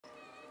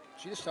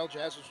She just tell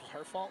Jazz this was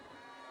her fault?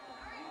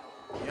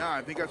 Yeah,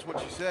 I think that's what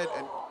she said.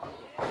 And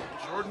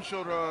Jordan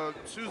showed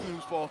Susan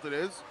whose fault it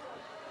is.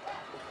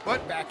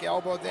 But back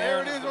elbow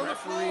there. There it is the on the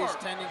referee is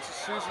floor. tending to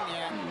Susan,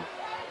 yeah.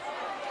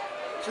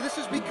 So this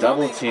is becoming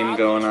Double team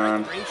going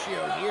on. The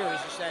ratio here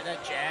is just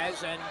that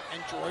Jazz and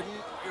Jordan,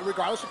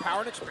 regardless of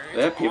power and experience.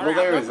 Are there people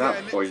there, or is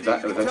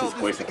that just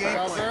voice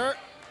effects?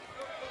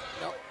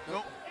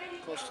 Nope.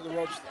 Close to the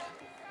ropes there.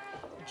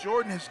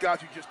 Jordan has got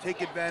to just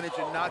take advantage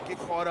and not get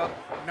caught up,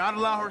 not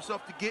allow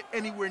herself to get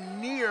anywhere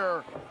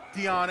near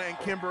Deonna and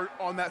Kimber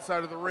on that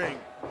side of the ring.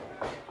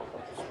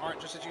 Smart,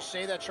 just as you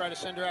say that, try to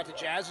send her out to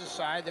Jazz's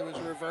side. There was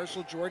a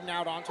reversal, Jordan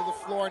out onto the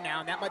floor now,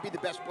 and that might be the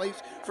best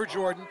place for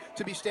Jordan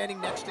to be standing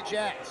next to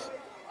Jazz.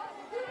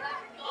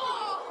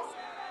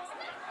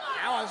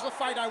 Now is the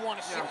fight I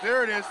want to see. Yeah,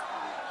 there it is.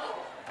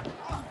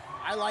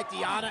 I like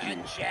Deonna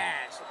and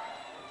Jazz.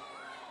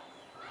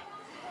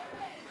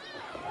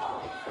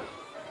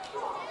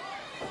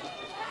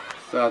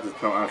 I'm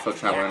still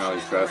trying to learn all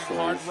these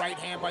wrestlers. Right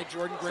hand by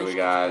Jordan So we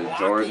got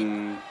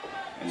Jordan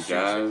and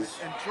Jazz.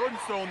 And Jordan's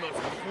throwing those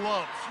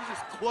clubs. She's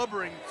just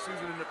clubbering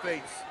Susan in the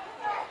face.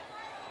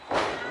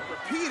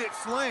 Repeated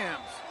slams.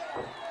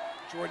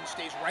 Jordan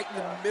stays right in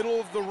the middle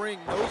of the ring,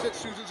 knows that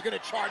Susan's going to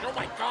charge. Oh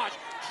my gosh,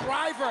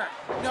 driver!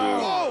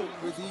 No!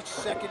 With each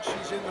second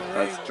she's in the ring.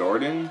 That's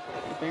Jordan,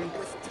 I think.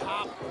 With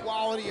top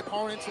quality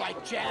opponents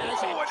like Jazz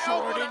and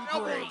Jordan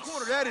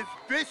Grace. That is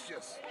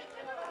vicious.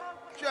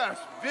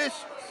 Just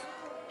vicious.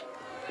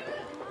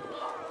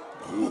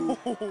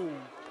 They're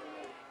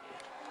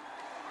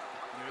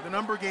the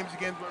number games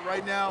again, but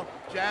right now,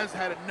 Jazz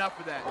had enough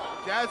of that.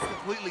 Jazz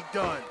completely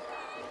done.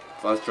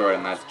 So that's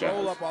Jordan, that's Jazz.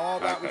 Roll up while all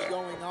that was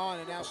going on,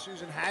 and now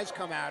Susan has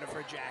come out of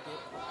her jacket.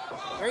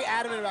 Very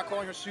adamant about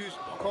calling her Susan.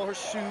 Don't call her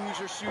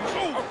Suze or Susan.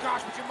 Oh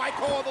gosh, but you might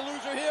call her the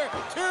loser here.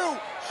 2,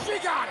 she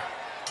got it.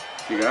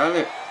 She got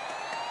it.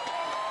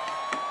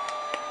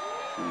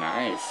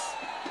 Nice.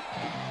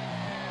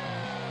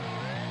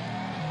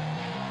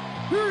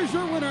 Here's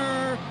your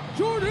winner,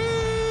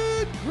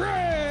 Jordan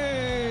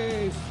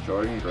Grace.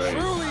 Jordan Grace.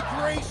 Truly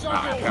Grace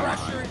under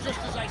pressure, and just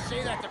as I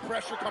say that, the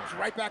pressure comes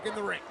right back in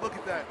the ring. Look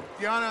at that.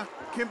 Deonna,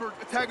 Kimber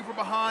attacking from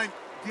behind.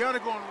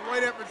 Deonna going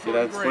right after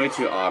Jordan Grace. Grace.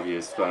 Way too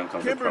obvious when it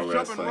comes to pro Kimber's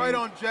wrestling. jumping right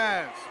on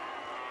Jazz.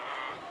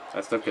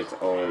 That stuff gets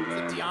old,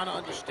 man. Deonna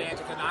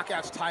understands that the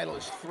Knockouts title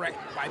is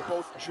threatened by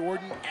both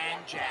Jordan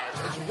and Jazz,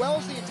 as well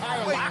as the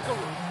entire locker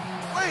room.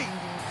 Wait,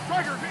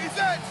 Striker, is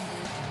that?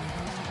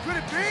 Could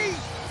it be?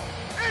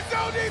 It's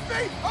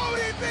ODB!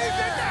 ODB's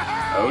in the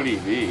house!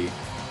 ODB?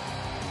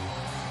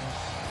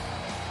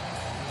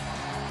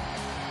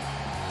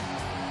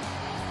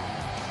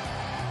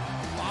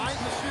 Aligned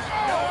with Susan.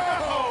 No!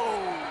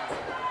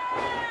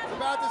 I was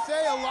about to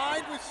say,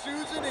 aligned with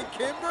Susan and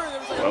Kimber. There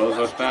was like what was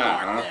with that,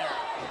 huh? there.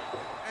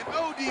 And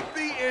ODB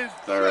is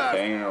just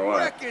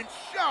wrecking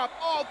shop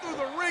all through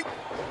the ring.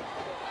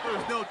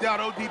 There's no doubt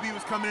ODB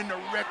was coming in to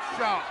wreck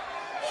shop.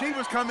 She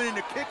was coming in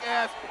to kick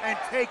ass and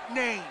take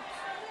names.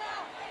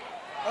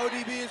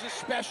 ODB is a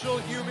special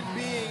human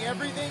being.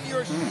 Everything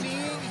you're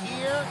seeing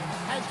here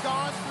has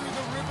gone through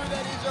the river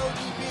that is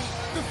ODB.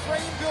 The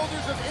frame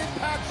builders of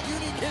Impact's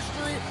unique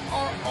history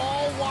are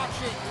all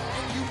watching,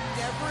 and you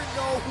never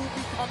know who'll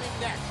be coming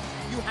next.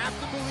 You have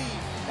to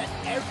believe that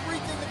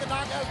everything that the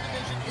Knockout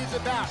division is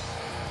about,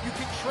 you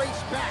can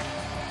trace back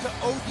to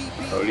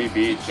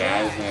ODB,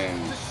 Jazz, and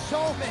to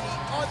so many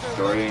other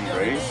Jordan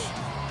legendary Grace.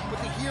 names.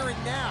 But the here and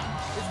now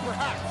is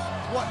perhaps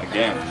what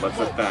Again, matters what's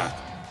most. with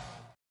that?